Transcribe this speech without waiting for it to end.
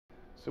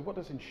So what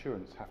does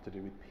insurance have to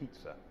do with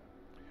pizza?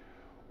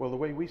 Well, the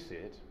way we see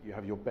it, you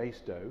have your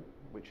base dough,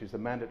 which is the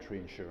mandatory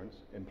insurance,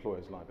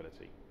 employer's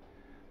liability.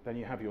 Then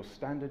you have your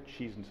standard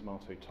cheese and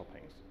tomato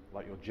toppings,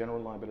 like your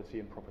general liability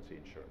and property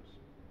insurance.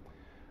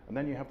 And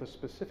then you have the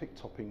specific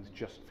toppings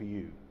just for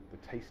you, the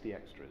tasty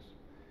extras.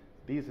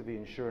 These are the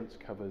insurance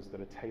covers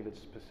that are tailored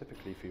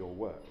specifically for your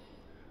work,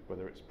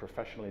 whether it's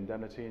professional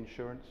indemnity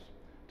insurance,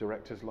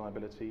 director's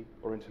liability,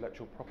 or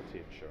intellectual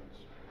property insurance.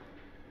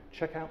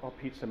 Check out our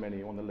pizza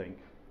menu on the link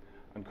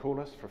and call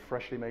us for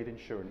freshly made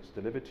insurance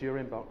delivered to your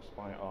inbox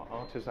by our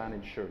artisan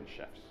insurance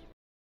chefs.